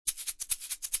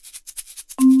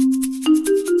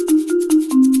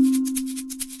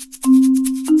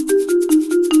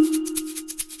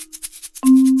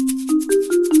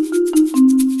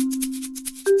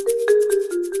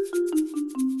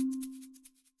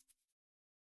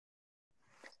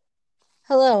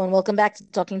Hello and welcome back to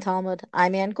Talking Talmud.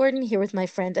 I'm Ann Gordon here with my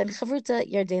friend and chavruta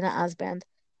Yardena Osband.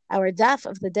 Our daf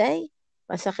of the day,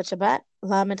 Masachet Shabbat,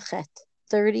 Lamed Chet,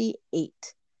 38.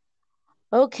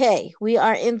 Okay, we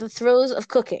are in the throes of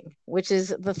cooking, which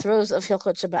is the throes of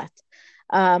Hilchot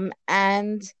Shabbat.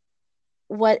 And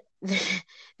what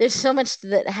there's so much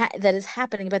that is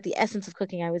happening about the essence of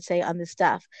cooking, I would say, on this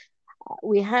daf.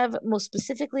 We have most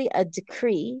specifically a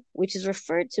decree, which is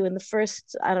referred to in the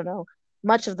first, I don't know,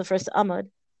 much of the first Amud,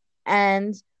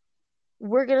 and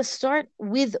we're going to start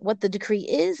with what the decree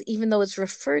is, even though it's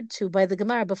referred to by the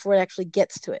Gemara before it actually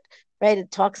gets to it, right?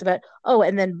 It talks about, oh,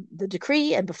 and then the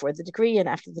decree, and before the decree, and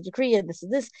after the decree, and this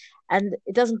is this. And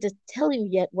it doesn't just tell you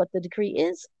yet what the decree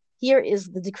is. Here is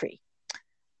the decree.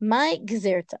 My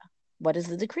Gezerta. What is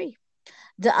the decree?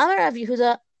 The Amar Rav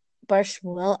Yehuda bar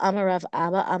Shmuel, Amar Rav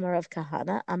Abba, Amar Rav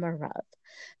Kahana, Amar Rav.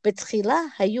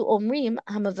 Betchila hayu omrim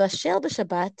hamavashel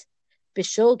b'Shabbat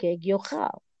b'shogeg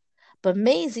yochal. But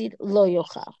Mazid lo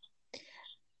yochal.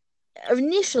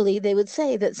 Initially, they would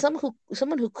say that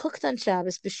someone who cooked on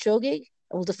Shabbos b'shogeg,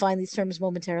 we'll define these terms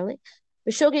momentarily.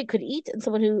 B'shogeg could eat, and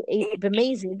someone who ate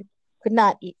b'mazid could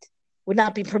not eat, would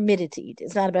not be permitted to eat.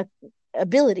 It's not about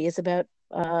ability; it's about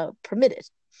permitted.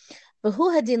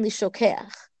 V'hu hadin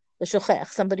l'shokeach,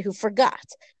 somebody who forgot,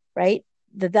 right?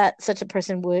 That such a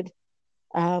person would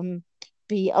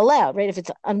be allowed, right? If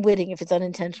it's unwitting, if it's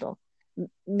unintentional.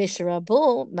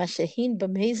 Mishrabo mashahin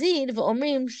b'mezid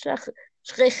v'omrim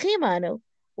shchechim.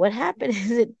 What happened is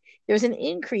that there was an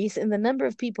increase in the number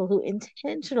of people who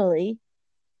intentionally,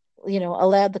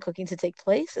 allowed the cooking to take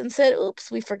place and said,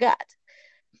 "Oops, we forgot."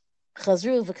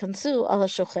 Chazru v'kansu ala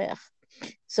shochech.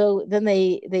 So then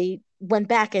they went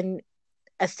back and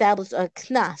established a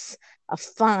knas, a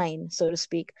fine, so to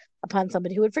speak, upon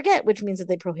somebody who would forget, which means that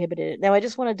they prohibited it. Now, I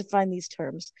just want to define these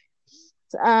terms.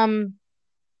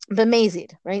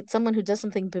 B'mezid, right? Someone who does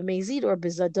something b'mezid or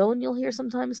b'zadon, you'll hear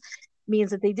sometimes,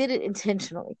 means that they did it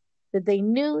intentionally, that they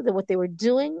knew that what they were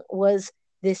doing was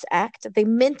this act. They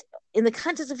meant, in the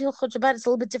context of Hilchot Shabbat, it's a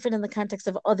little bit different in the context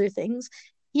of other things.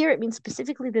 Here, it means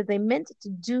specifically that they meant to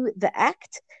do the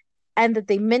act and that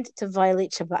they meant to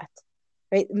violate Shabbat,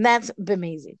 right? And that's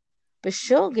b'mezid.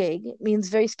 B'shogeg means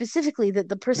very specifically that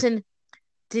the person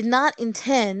did not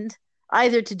intend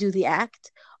either to do the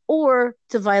act or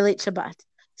to violate Shabbat.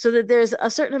 So that there's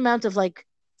a certain amount of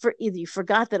for either you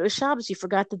forgot that it was Shabbos, you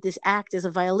forgot that this act is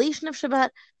a violation of Shabbat,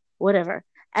 whatever.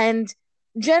 And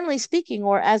generally speaking,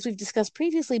 or as we've discussed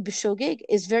previously, b'shogeg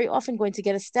is very often going to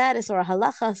get a status or a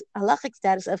halachic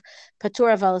status of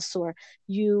patur aval asur.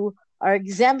 You are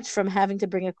exempt from having to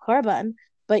bring a korban,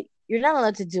 but you're not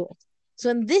allowed to do it.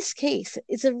 So in this case,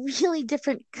 it's a really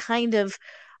different kind of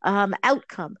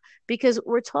outcome because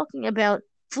we're talking about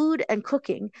food and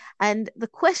cooking. And the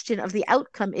question of the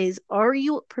outcome is, are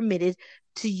you permitted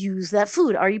to use that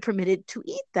food? Are you permitted to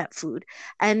eat that food?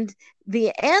 And the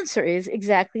answer is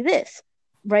exactly this,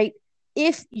 right?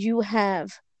 If you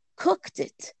have cooked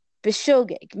it,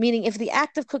 b'shogeg, meaning if the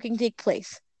act of cooking took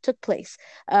place.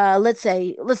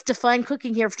 Let's define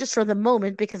cooking here just for the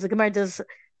moment because the Gemara does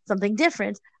something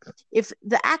different. If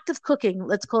the act of cooking,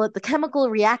 let's call it the chemical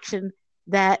reaction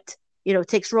that,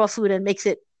 takes raw food and makes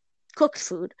it cooked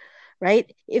food,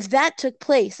 right? If that took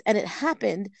place and it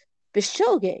happened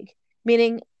b'shogeg,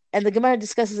 meaning, and the Gemara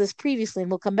discusses this previously, and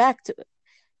we'll come back to it,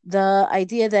 the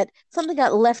idea that something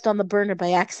got left on the burner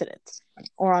by accident,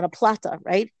 or on a plata,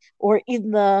 right, or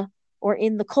in the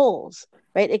coals,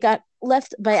 right? It got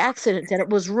left by accident and it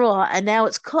was raw, and now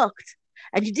it's cooked,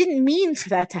 and you didn't mean for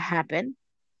that to happen.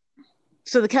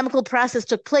 So the chemical process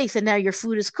took place and now your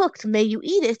food is cooked. May you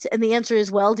eat it? And the answer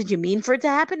is, well, did you mean for it to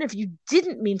happen? If you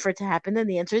didn't mean for it to happen, then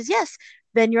the answer is yes.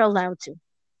 Then you're allowed to.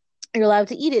 You're allowed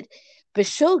to eat it.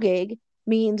 B'shogeg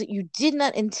means you did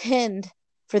not intend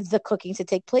for the cooking to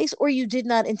take place or you did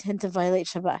not intend to violate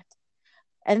Shabbat.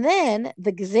 And then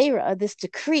the Gezerah, this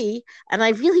decree, and I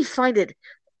really find it,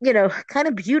 kind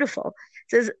of beautiful,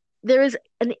 says there is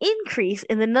an increase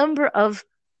in the number of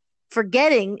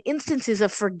instances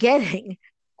of forgetting,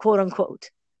 quote unquote,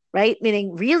 right?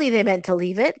 Meaning really they meant to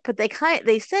leave it, but they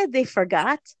said they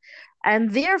forgot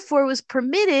and therefore was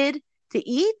permitted to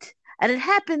eat. And it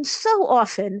happened so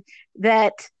often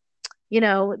that,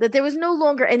 that there was no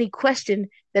longer any question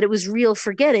that it was real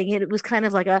forgetting. And it was kind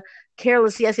of like a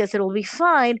careless, yes, it'll be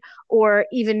fine. Or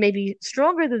even maybe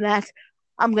stronger than that,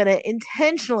 I'm going to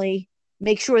intentionally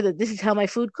make sure that this is how my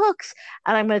food cooks.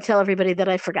 And I'm going to tell everybody that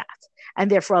I forgot. And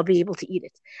therefore I'll be able to eat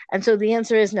it. And so the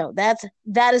answer is no, that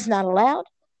is not allowed.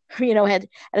 At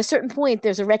a certain point,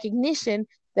 there's a recognition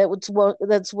that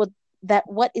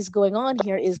what is going on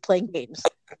here is playing games.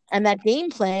 And that game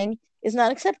playing is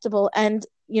not acceptable. And,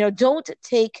 don't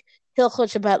take Hilchot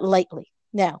Shabbat lightly.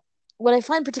 Now, what I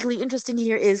find particularly interesting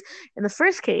here is in the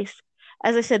first case,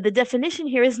 as I said, the definition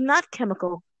here is not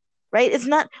chemical, right? It's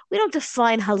not, we don't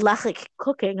define halachic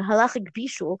cooking, halachic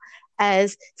bishul,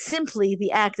 as simply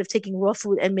the act of taking raw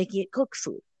food and making it cooked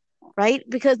food, right?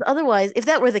 Because otherwise, if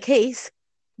that were the case,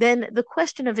 then the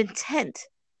question of intent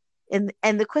and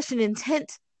the question of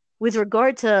intent with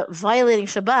regard to violating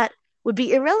Shabbat would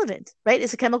be irrelevant, right?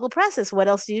 It's a chemical process. What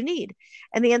else do you need?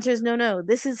 And the answer is no, no.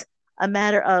 This is a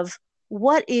matter of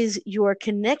what is your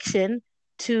connection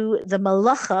to the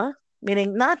malacha,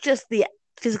 meaning not just the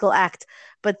physical act,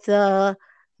 but the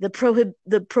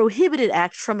prohibited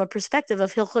act from a perspective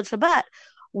of Hilchot Shabbat.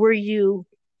 Were you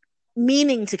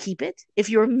meaning to keep it? If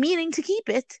you're meaning to keep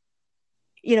it,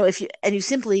 if you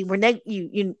simply were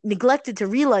you neglected to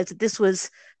realize that this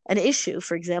was an issue,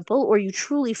 for example, or you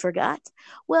truly forgot,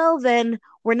 well, then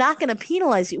we're not going to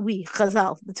penalize you. We,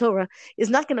 Chazal, the Torah, is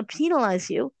not going to penalize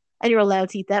you, and you're allowed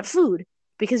to eat that food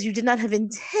because you did not have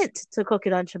intent to cook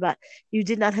it on Shabbat. You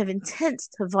did not have intent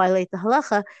to violate the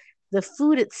halacha. The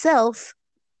food itself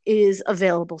is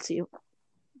available to you.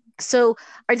 So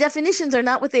our definitions are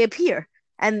not what they appear.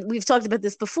 And we've talked about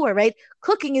this before, right?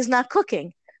 Cooking is not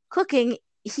cooking. Cooking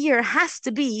here has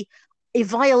to be a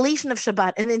violation of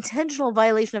Shabbat, an intentional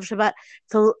violation of Shabbat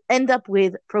to end up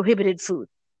with prohibited food.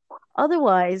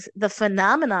 Otherwise, the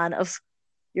phenomenon of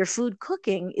your food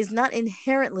cooking is not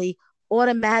inherently,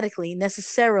 automatically,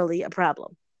 necessarily a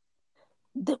problem.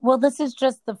 Well, this is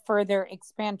just the further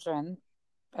expansion,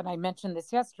 and I mentioned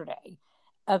this yesterday,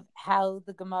 of how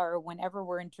the Gemara, whenever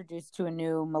we're introduced to a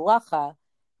new malacha,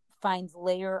 finds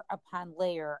layer upon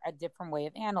layer a different way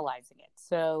of analyzing it.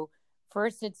 So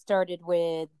first it started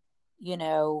with,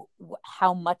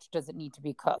 how much does it need to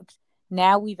be cooked?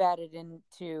 Now we've added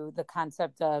into the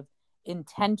concept of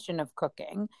intention of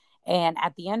cooking. And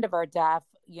at the end of our daf,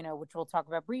 which we'll talk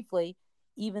about briefly,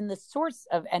 even the source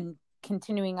of, and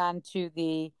continuing on to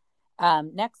the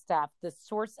next daf, the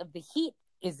source of the heat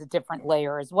is a different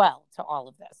layer as well to all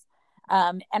of this.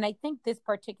 And I think this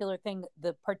particular thing,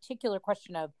 the particular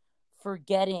question of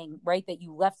forgetting, right, that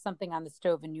you left something on the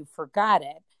stove and you forgot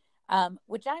it,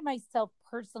 which I myself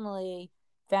personally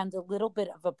found a little bit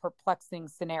of a perplexing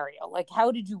scenario. Like,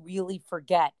 how did you really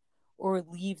forget or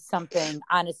leave something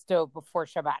on a stove before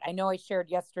Shabbat? I know I shared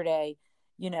yesterday,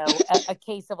 a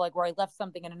case of like where I left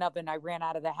something in an oven, I ran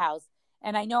out of the house.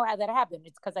 And I know how that happened.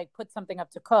 It's because I put something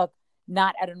up to cook,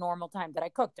 not at a normal time that I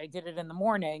cooked. I did it in the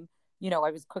morning.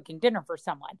 I was cooking dinner for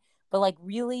someone. But like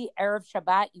really, Erev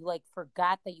Shabbat, you like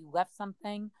forgot that you left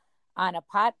something on a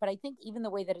pot. But I think even the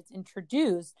way that it's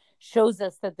introduced shows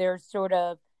us that there's sort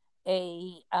of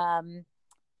a,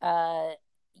 there's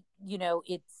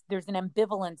an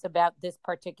ambivalence about this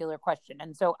particular question.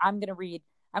 And so I'm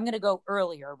going to go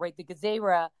earlier, right? The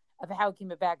Gezerah of how it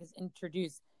came back is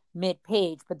introduced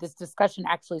mid-page, but this discussion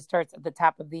actually starts at the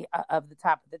top of the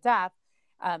daf.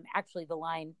 Actually,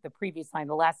 the previous line,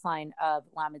 the last line of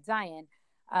Lamed Zayin,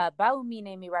 Ba'u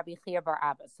minei Rabbi Chia bar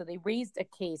Abba. So they raised a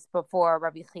case before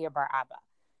Rabbi Chia bar Abba.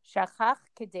 Shachach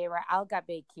kedera al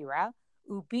gabe kira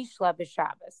ubishla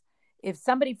b'Shabbos. If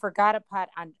somebody forgot a pot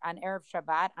on Erev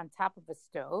Shabbat on top of a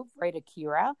stove, right, a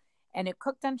kira, and it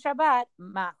cooked on Shabbat,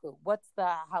 mahu. What's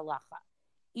the halacha?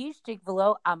 Ishtik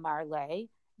v'lo amar le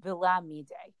v'la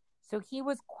midei. So he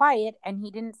was quiet and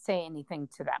he didn't say anything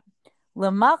to them.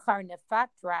 L'machar nefak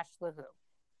drash lehu.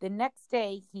 The next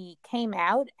day he came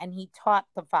out and he taught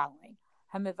the following: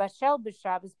 Hamivashel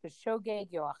b'Shabbos b'shogeg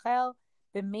yoachel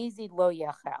b'mezid lo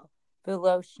yachel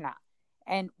v'lo shna.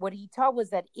 And what he taught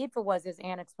was that if it was, as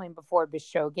Anne explained before,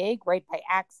 b'shogeg, right, by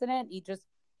accident,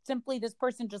 this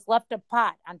person just left a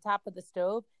pot on top of the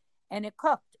stove and it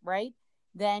cooked, right?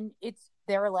 Then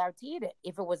they're allowed to eat it.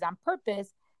 If it was on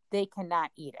purpose, they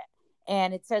cannot eat it.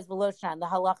 And it says v'lo shna, the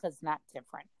halacha is not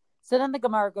different. So then the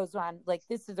Gemara goes on, like,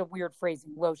 this is a weird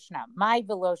phrasing, lo shna. My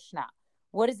v'lo shna.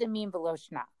 What does it mean, v'lo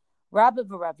shna? Rabbi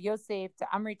v'Rav Yosef to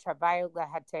Amri Travayu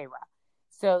lehatera.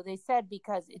 So they said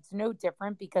because it's no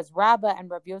different, because Rabba and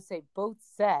Rav Yosef both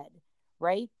said,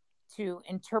 right, to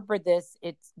interpret this,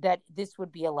 it's that this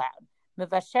would be allowed.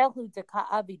 Mevashelhu deka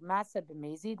avid masa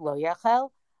b'mezid lo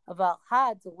yachel, aval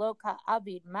had lo ka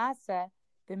avid masa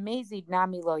b'mezid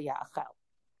nami lo yachel.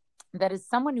 That is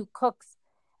someone who cooks,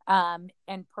 the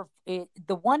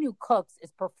one who cooks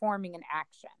is performing an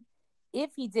action.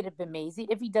 If he did it b'mezid,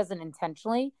 if he does it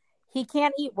intentionally, he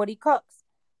can't eat what he cooks.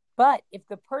 But if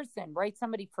the person, right,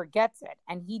 somebody forgets it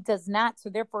and he does not, so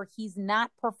therefore he's not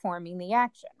performing the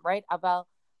action, right? Aval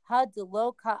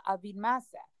hadelo ka avid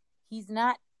masa. He's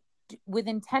not, with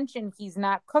intention, he's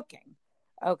not cooking,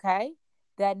 okay?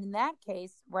 Then in that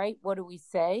case, right, what do we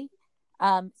say?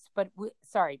 But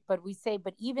we say,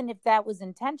 but even if that was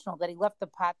intentional, that he left the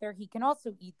pot there, he can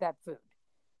also eat that food.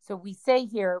 So we say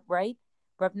here, right?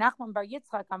 Rav Nachman Bar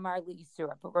Yitzchak Amar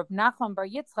Isura. But Rav Nachman Bar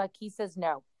Yitzchak, he says,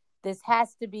 no, this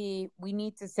has to be, we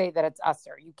need to say that it's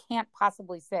usher. You can't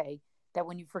possibly say that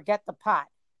when you forget the pot,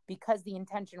 because the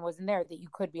intention wasn't there, that you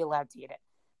could be allowed to eat it.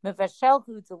 Mevashel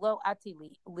hu zelo ati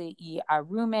li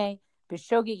arume,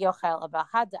 b'shogeg yochel,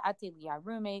 abahad ati li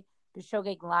arume,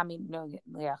 b'shogeg lami no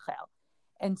yochel.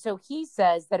 And so he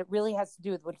says that it really has to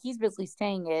do with what he's basically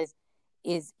saying is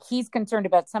he's concerned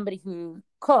about somebody who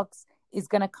cooks is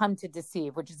going to come to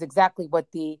deceive, which is exactly what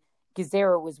the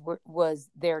Gezerah was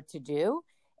there to do.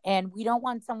 And we don't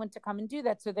want someone to come and do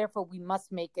that. So therefore, we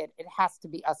must make it has to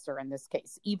be usher in this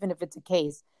case, even if it's a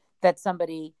case that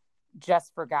somebody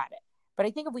just forgot it. But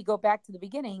I think if we go back to the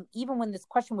beginning, even when this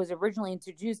question was originally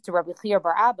introduced to Rabbi Chia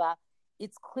Bar Abba,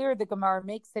 it's clear the Gemara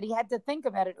makes that he had to think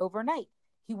about it overnight.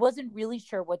 He wasn't really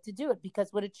sure what to do it,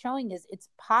 because what it's showing is it's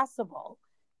possible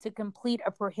to complete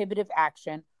a prohibitive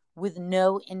action with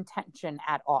no intention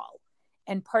at all.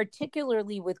 And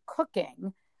particularly with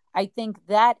cooking, I think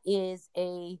that is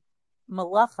a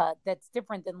malacha that's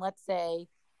different than, let's say,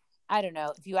 I don't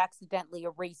know, if you accidentally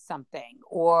erase something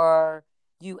or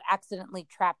you accidentally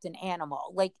trapped an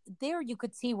animal. Like there you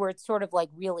could see where it sort of like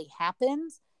really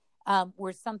happens,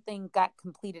 where something got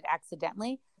completed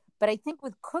accidentally. But I think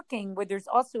with cooking, where there's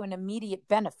also an immediate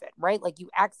benefit, right? Like you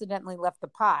accidentally left the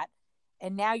pot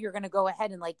and now you're going to go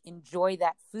ahead and like enjoy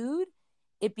that food.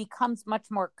 It becomes much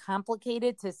more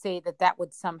complicated to say that that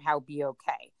would somehow be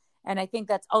okay. And I think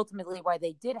that's ultimately why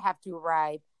they did have to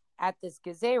arrive at this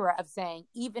gezerah of saying,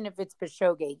 even if it's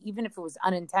b'shogeg, even if it was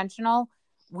unintentional,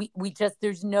 we just,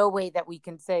 there's no way that we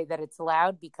can say that it's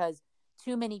allowed, because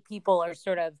too many people are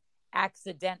sort of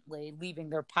accidentally leaving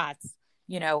their pots,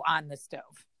 on the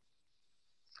stove.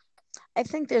 I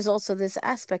think there's also this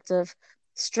aspect of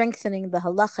strengthening the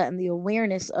halacha and the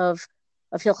awareness of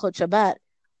Hilchot Shabbat,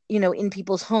 in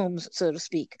people's homes, so to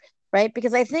speak, right?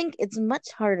 Because I think it's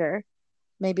much harder.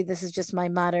 Maybe this is just my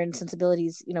modern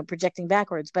sensibilities, projecting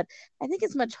backwards, but I think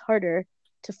it's much harder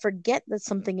to forget that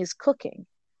something is cooking.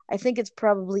 I think it's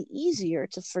probably easier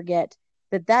to forget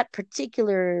that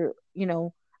particular,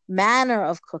 manner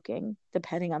of cooking,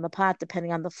 depending on the pot,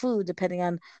 depending on the food, depending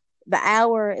on the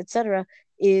hour, etc.,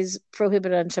 is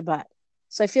prohibited on Shabbat.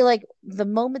 So I feel like the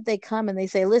moment they come and they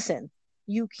say, listen,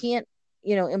 you can't,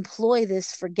 employ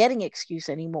this forgetting excuse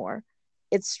anymore,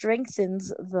 it strengthens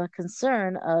the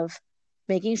concern of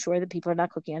making sure that people are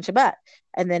not cooking on Shabbat.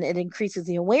 And then it increases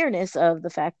the awareness of the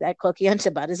fact that cooking on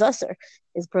Shabbat is usher,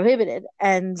 is prohibited.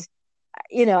 And,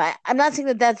 I'm not saying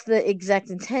that that's the exact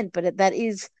intent, but that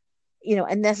is,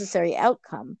 a necessary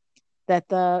outcome that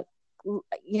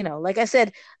like I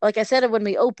said when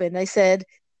we opened, I said,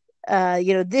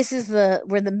 this is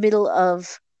we're in the middle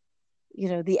of,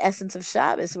 the essence of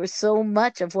Shabbos, where so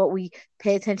much of what we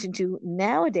pay attention to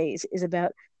nowadays is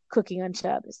about cooking on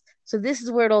Shabbos. So this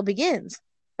is where it all begins,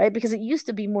 right? Because it used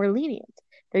to be more lenient.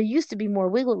 There used to be more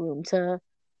wiggle room to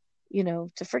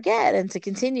forget and to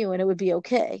continue, and it would be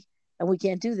okay. And we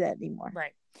can't do that anymore.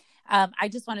 Right. I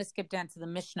just want to skip down to the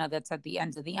Mishnah that's at the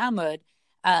end of the Amud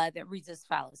that reads as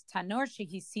follows: Tanor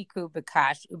shehisiku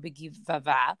b'kash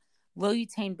ubegivava lo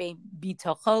yitain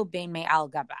bitocho bein me'al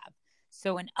gabav.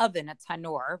 So an oven, a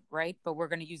tanor, right? But we're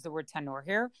going to use the word tanor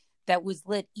here, that was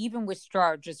lit even with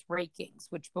straw, just rakings,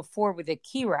 which before with a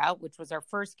kira, which was our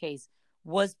first case,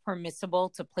 was permissible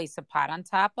to place a pot on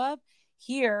top of.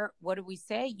 Here, what do we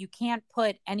say? You can't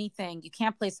put anything, you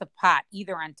can't place a pot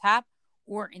either on top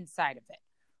or inside of it.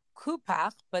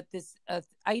 Kupach, but this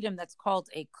item that's called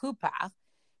a kupach,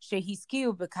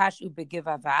 shehiskiu b'kash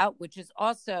ubegivava, which is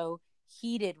also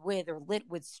heated with or lit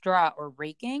with straw or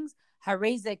rakings,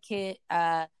 hareza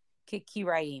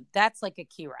kiraim. That's like a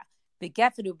kira.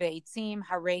 Begefetu beitzim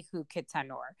harehu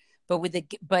ketanor.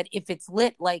 But if it's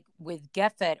lit like with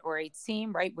gefet or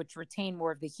eitzim, right, which retain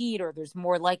more of the heat, or there's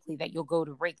more likely that you'll go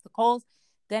to rake the coals,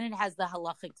 then it has the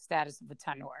halachic status of a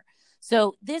tanor.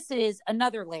 So this is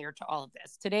another layer to all of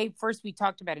this. Today, first we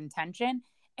talked about intention,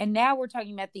 and now we're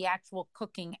talking about the actual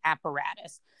cooking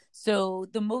apparatus. So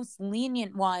the most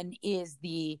lenient one is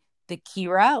the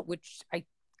kira, which I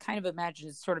kind of imagine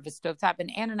is sort of a stovetop.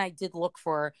 And Ann and I did look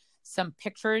for some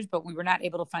pictures, but we were not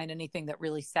able to find anything that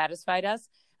really satisfied us.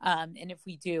 And if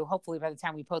we do, hopefully by the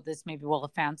time we post this, maybe we'll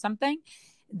have found something.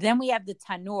 Then we have the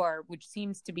tanor, which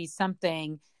seems to be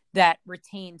something that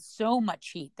retains so much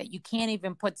heat that you can't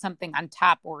even put something on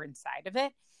top or inside of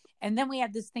it. And then we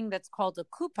have this thing that's called a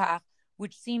kupach,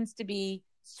 which seems to be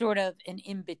sort of an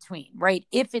in-between, right?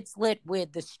 If it's lit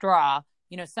with the straw,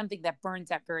 something that burns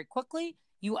out very quickly,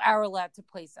 you are allowed to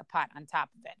place a pot on top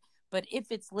of it. But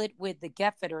if it's lit with the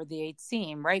geffen or the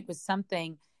eitzim, right, with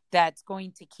something that's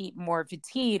going to keep more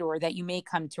fatigued or that you may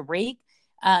come to rake,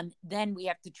 then we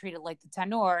have to treat it like the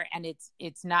tanor, and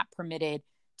it's not permitted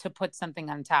to put something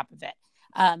on top of it.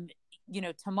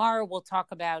 Tomorrow we'll talk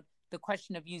about the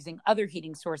question of using other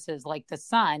heating sources like the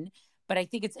sun, but I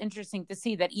think it's interesting to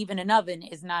see that even an oven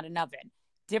is not an oven.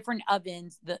 Different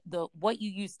ovens, the what you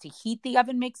use to heat the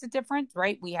oven makes a difference,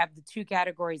 right? We have the two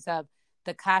categories of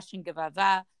the kash and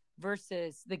gevava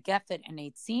versus the geffen and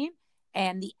eitzim,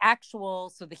 and the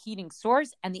heating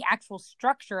source and the actual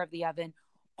structure of the oven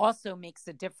also makes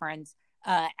a difference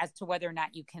as to whether or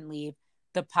not you can leave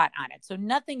the pot on it. So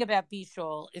nothing about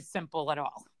bishul is simple at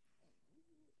all.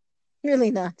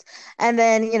 Really not. And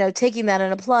then, taking that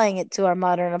and applying it to our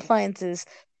modern appliances,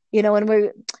 when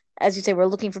we're, as you say, we're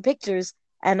looking for pictures.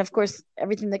 And of course,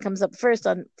 everything that comes up first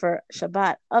for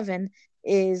Shabbat oven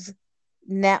is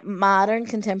modern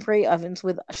contemporary ovens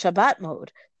with Shabbat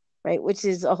mode, right? Which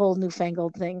is a whole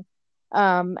newfangled thing.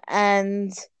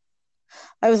 And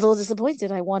I was a little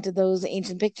disappointed. I wanted those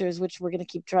ancient pictures, which we're going to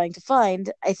keep trying to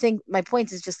find. I think my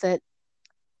point is just that,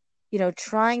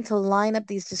 trying to line up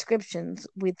these descriptions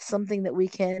with something that we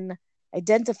can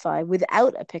identify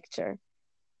without a picture,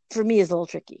 for me, is a little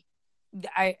tricky.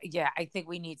 I think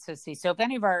we need to see. So if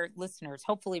any of our listeners,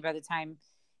 hopefully by the time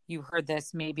you heard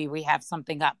this, maybe we have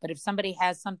something up. But if somebody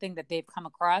has something that they've come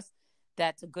across,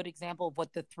 that's a good example of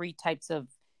what the three types of,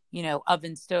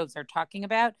 oven stoves are talking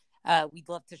about. We'd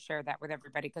love to share that with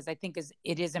everybody, because I think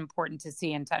it is important to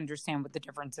see and to understand what the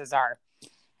differences are.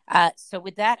 So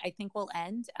with that, I think we'll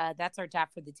end. That's our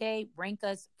daf for the day. Rank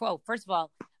us. Well, first of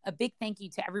all, a big thank you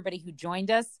to everybody who joined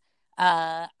us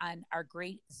on our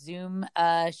great Zoom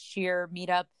sheer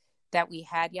meetup that we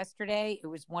had yesterday. It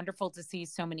was wonderful to see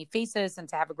so many faces and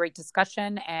to have a great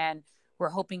discussion. And we're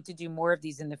hoping to do more of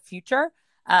these in the future.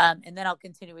 And then I'll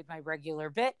continue with my regular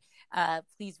bit.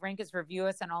 Please rank us, review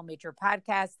us on all major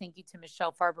podcasts. Thank you to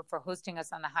Michelle Farber for hosting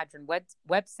us on the Hadran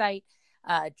website.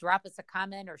 Drop us a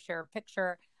comment or share a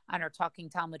picture on our Talking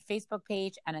Talmud Facebook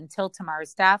page. And until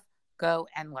tomorrow's daf, go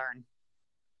and learn.